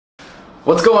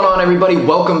What's going on, everybody?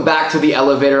 Welcome back to The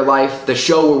Elevator Life, the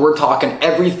show where we're talking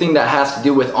everything that has to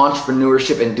do with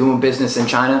entrepreneurship and doing business in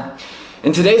China.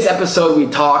 In today's episode, we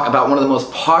talk about one of the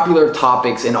most popular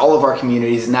topics in all of our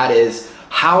communities, and that is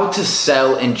how to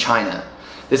sell in China.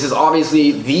 This is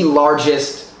obviously the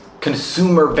largest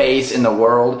consumer base in the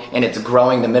world, and it's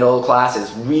growing. The middle class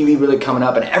is really coming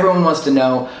up, and everyone wants to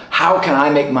know, how can I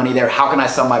make money there? How can I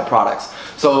sell my products?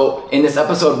 So in this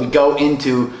episode, we go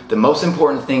into the most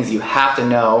important things you have to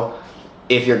know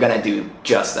if you're gonna do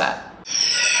just that.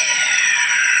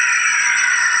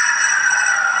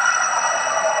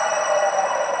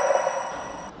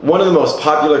 One of the most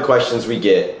popular questions we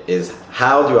get is,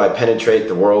 how do I penetrate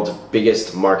the world's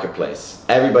biggest marketplace?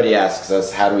 Everybody asks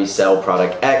us, how do we sell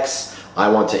product X? I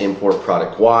want to import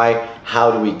product Y.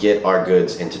 How do we get our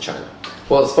goods into China?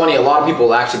 Well, it's funny, a lot of people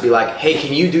will actually be like, hey,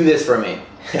 can you do this for me?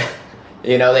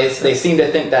 You know, they seem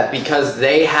to think that because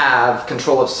they have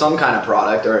control of some kind of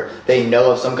product, or they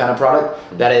know of some kind of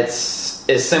product, that it's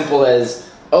as simple as,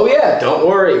 oh yeah, don't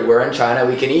worry, we're in China,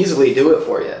 we can easily do it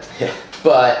for you. Yeah.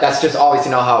 But that's just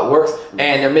obviously not how it works,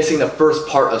 and they're missing the first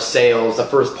part of sales, the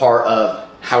first part of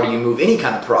how do you move any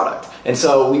kind of product. And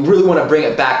so we really want to bring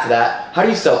it back to that. How do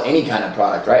you sell any kind of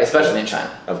product, right? Especially in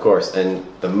China. Of course, and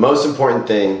the most important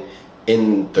thing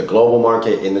in the global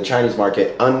market, in the Chinese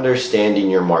market,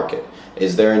 understanding your market.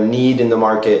 Is there a need in the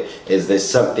market? Is this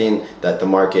something that the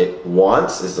market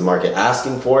wants? Is the market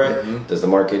asking for it? Mm-hmm.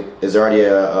 Is there already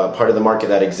a part of the market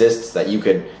that exists that you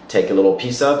could take a little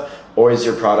piece of? Or is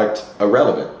your product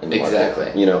irrelevant in the market?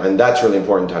 Exactly. You know, and that's really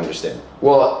important to understand.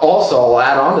 Well, also, I'll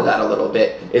add on to that a little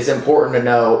bit. It's important to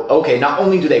know, okay, not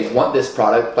only do they want this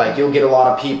product, like you'll get a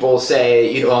lot of people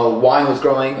say, you know, wine was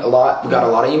growing a lot. We got a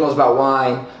lot of emails about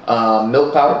wine,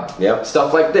 milk powder, yep,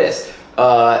 stuff like this.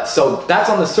 So that's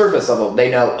on the surface level. They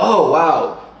know, oh,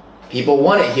 wow, people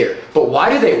want it here. But why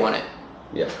do they want it?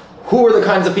 Yeah. Who are the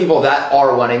kinds of people that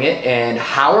are wanting it, and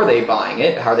how are they buying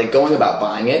it? How are they going about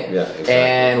buying it? Yeah, exactly.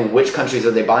 And which countries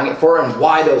are they buying it for, and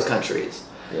why those countries?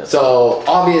 Yeah. So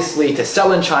obviously, to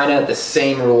sell in China, the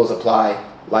same rules apply.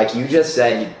 Like you just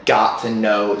said, you got to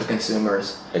know the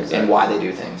consumers and why they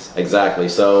do things. Exactly.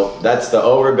 So that's the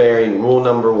overbearing rule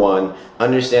number one.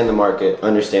 Understand the market,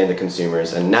 understand the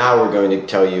consumers. And now we're going to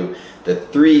tell you the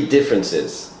 3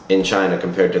 differences in China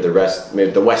compared to the rest,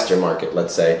 maybe the Western market,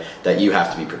 let's say, that you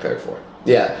have to be prepared for.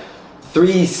 Yeah.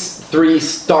 Three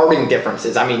starting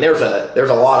differences. I mean, there's a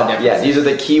lot of differences. Yeah, these are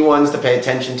the key ones to pay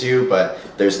attention to, but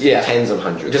there's tens of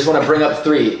hundreds. Just want to bring up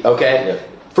 3, okay? Yeah.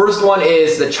 First one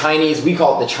is the Chinese, we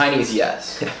call it the Chinese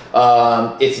yes.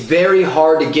 It's very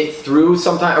hard to get through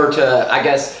sometimes, or to, I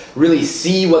guess, really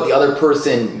see what the other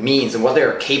person means and what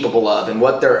they're capable of and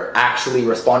what they're actually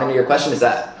responding to your question. Is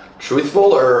that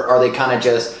truthful, or are they kind of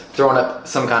just throwing up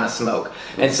some kind of smoke?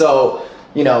 And so,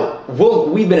 you know,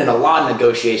 we've been in a lot of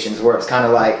negotiations where it's kind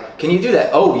of like, can you do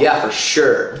that? Oh yeah, for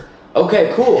sure.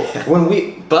 Okay, cool.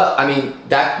 But I mean,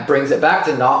 that brings it back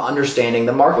to not understanding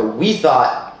the market. We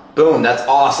thought, boom, that's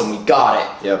awesome, we got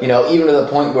it. Yep. You know, even to the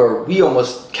point where we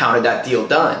almost counted that deal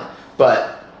done.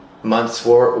 But months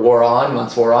wore on,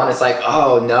 it's like,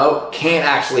 oh no, can't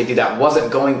actually do that, wasn't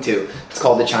going to. It's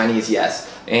called the Chinese yes.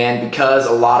 And because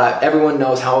everyone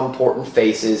knows how important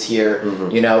face is here,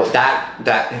 you know,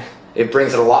 that it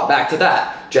brings it a lot back to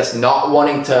that. Just not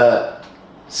wanting to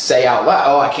say out loud,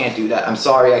 oh, I can't do that. I'm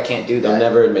sorry, I can't do that. They'll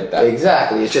never admit that.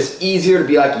 Exactly. It's just easier to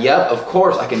be like, yep, of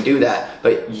course I can do that.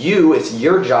 But it's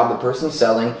your job, the person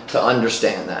selling, to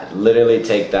understand that. Literally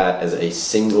take that as a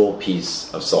single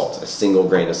piece of salt, a single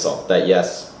grain of salt. That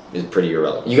yes is pretty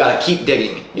irrelevant. You got to keep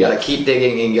digging. You got to keep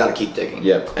digging, and you got to keep digging.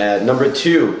 Yep. Number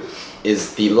 2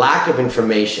 is the lack of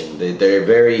information. They're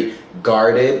very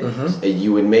guarded.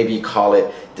 You would maybe call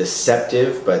it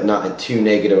deceptive, but not in too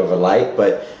negative of a light,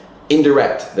 but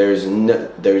indirect. There's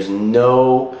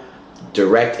no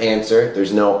direct answer.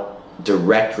 There's no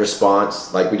direct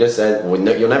response. Like we just said,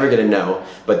 you'll never get a no,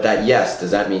 but that yes,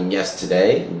 does that mean yes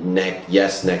today?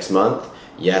 Yes next month?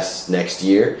 Yes next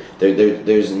year?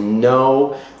 There's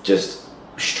no just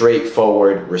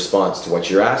straightforward response to what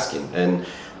you're asking. And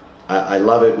I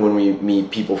love it when we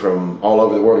meet people from all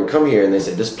over the world who come here and they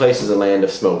say, this place is a land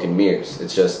of smoke and mirrors.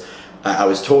 It's just, I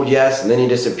was told yes, and then he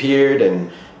disappeared,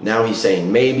 and now he's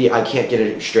saying maybe. I can't get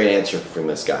a straight answer from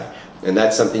this guy. And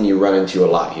that's something you run into a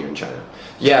lot here in China.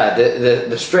 Yeah,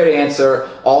 the straight answer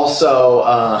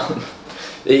also,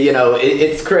 you know,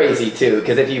 it's crazy too,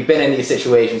 because if you've been in these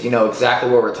situations, you know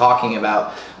exactly what we're talking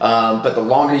about. But the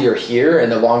longer you're here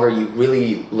and the longer you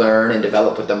really learn and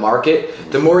develop with the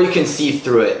market, the more you can see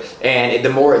through it, and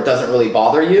the more it doesn't really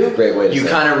bother you. Great way to you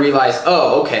say kind of realize,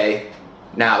 oh, okay,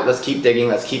 Now let's keep digging,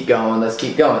 let's keep going, let's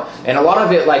keep going. And a lot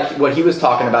of it, like what he was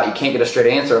talking about, you can't get a straight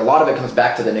answer. A lot of it comes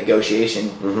back to the negotiation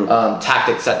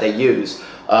tactics that they use.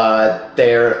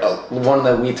 One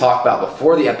that we talked about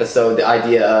before the episode, the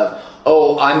idea of,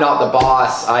 oh, I'm not the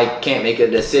boss, I can't make a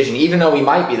decision, even though he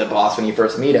might be the boss when you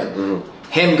first meet him.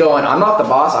 Him going, I'm not the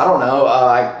boss, I don't know,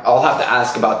 I'll have to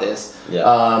ask about this.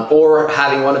 Or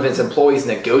having one of his employees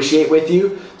negotiate with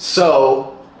you.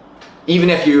 So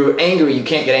even if you're angry, you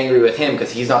can't get angry with him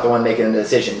because he's not the one making the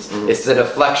decisions. It's the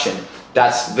deflection.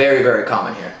 That's very, very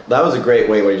common here. That was a great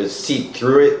way where you just see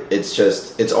through it.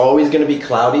 It's always going to be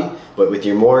cloudy, but with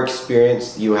your more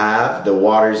experience you have, the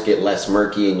waters get less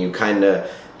murky and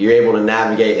you're able to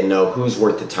navigate and know who's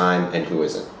worth the time and who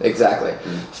isn't. Exactly.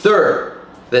 Third,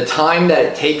 the time that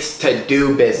it takes to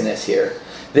do business here.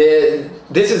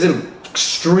 This is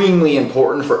extremely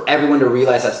important for everyone to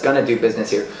realize that's going to do business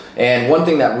here. And one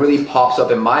thing that really pops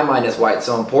up in my mind is why it's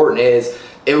so important is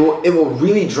it will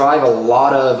really drive a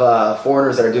lot of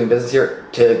foreigners that are doing business here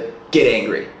to get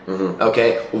angry.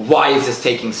 Okay, why is this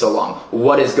taking so long?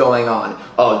 What is going on?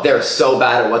 Oh, they're so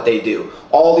bad at what they do.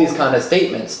 All these kind of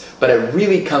statements, but it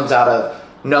really comes out of,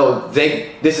 no,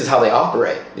 this is how they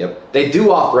operate. They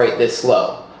do operate this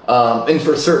slow. And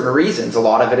for certain reasons, a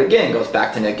lot of it again goes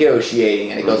back to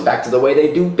negotiating, and it goes back to the way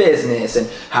they do business and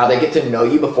how they get to know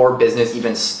you before business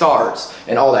even starts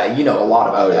and all that. You know a lot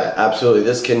about that. Yeah, absolutely.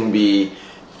 This can be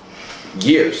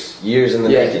years in the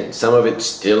making. Some of it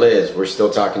still is. We're still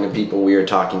talking to people we were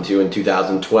talking to in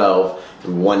 2012.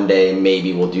 One day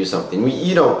maybe we'll do something.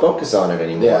 You don't focus on it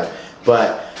anymore.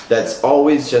 But that's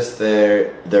always just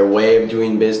their way of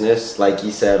doing business. Like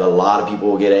you said, a lot of people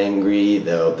will get angry.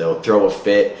 They'll throw a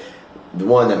fit.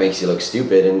 One, that makes you look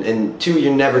stupid, and two,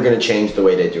 you're never going to change the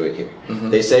way they do it here.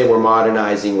 They say we're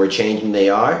modernizing, we're changing, they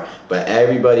are, but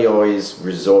everybody always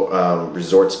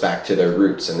resorts back to their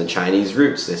roots, and the Chinese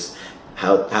roots.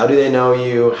 How do they know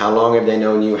you? How long have they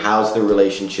known you? How's the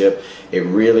relationship? It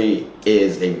really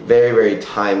is a very, very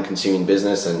time-consuming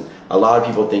business, and a lot of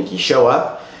people think you show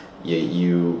up,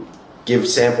 you give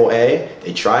sample A,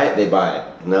 they try it, they buy it.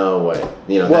 No way.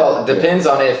 Well, it depends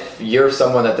on if you're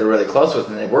someone that they're really close with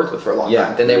and they've worked with for a long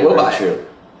time, then they will buy it.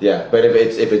 Yeah, but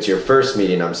if it's your first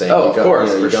meeting, I'm saying, of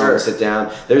course, you go and sit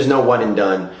down. There's no one and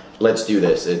done. Let's do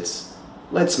this. It's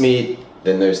let's meet.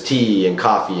 Then there's tea and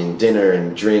coffee and dinner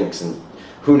and drinks and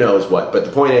who knows what. But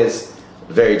the point is,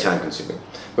 very time consuming.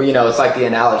 Well, it's like the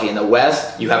analogy in the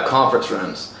West. You have conference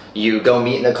rooms. You go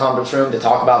meet in a conference room to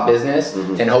talk about business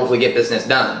and hopefully get business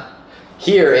done.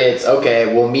 Here it's,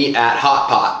 okay, we'll meet at Hot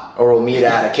Pot or we'll meet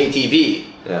at a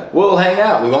KTV. We'll hang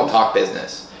out. We won't talk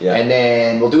business. And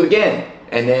then we'll do it again.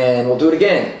 And then we'll do it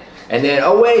again. And then,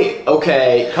 oh wait,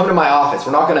 okay, come to my office.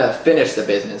 We're not going to finish the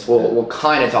business. We'll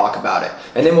kind of talk about it.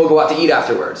 And then we'll go out to eat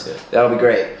afterwards. That'll be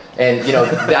great. And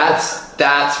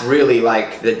that's really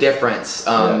like the difference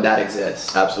that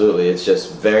exists. Absolutely. It's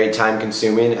just very time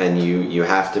consuming, and you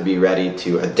have to be ready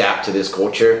to adapt to this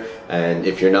culture. And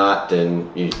if you're not, then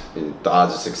the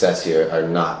odds of success here are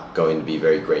not going to be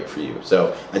very great for you.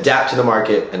 So adapt to the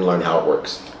market and learn how it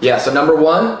works. Yeah, so number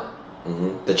one?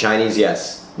 The Chinese,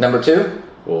 yes. Number two?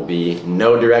 Will be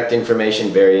no direct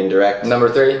information, very indirect. Number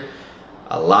three?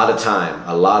 A lot of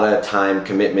time,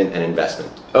 commitment, and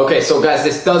investment. Okay, so guys,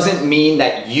 this doesn't mean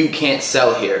that you can't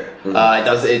sell here.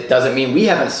 It doesn't mean we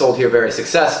haven't sold here very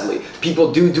successfully.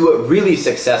 People do it really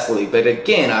successfully, but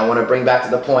again, I want to bring back to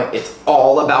the point, it's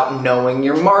all about knowing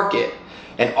your market.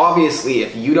 And obviously,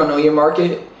 if you don't know your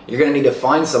market, you're going to need to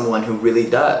find someone who really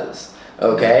does.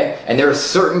 Okay? And there are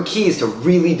certain keys to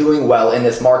really doing well in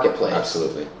this marketplace.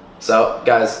 Absolutely. So,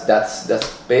 guys,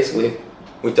 that's basically,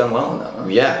 we've done well on that one.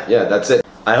 Yeah, that's it.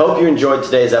 I hope you enjoyed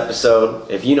today's episode.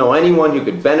 If you know anyone who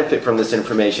could benefit from this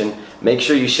information, make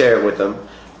sure you share it with them.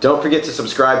 Don't forget to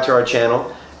subscribe to our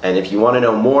channel. And if you want to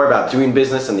know more about doing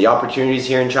business and the opportunities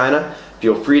here in China,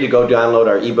 feel free to go download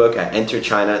our ebook at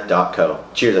enterchina.co.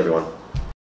 Cheers, everyone.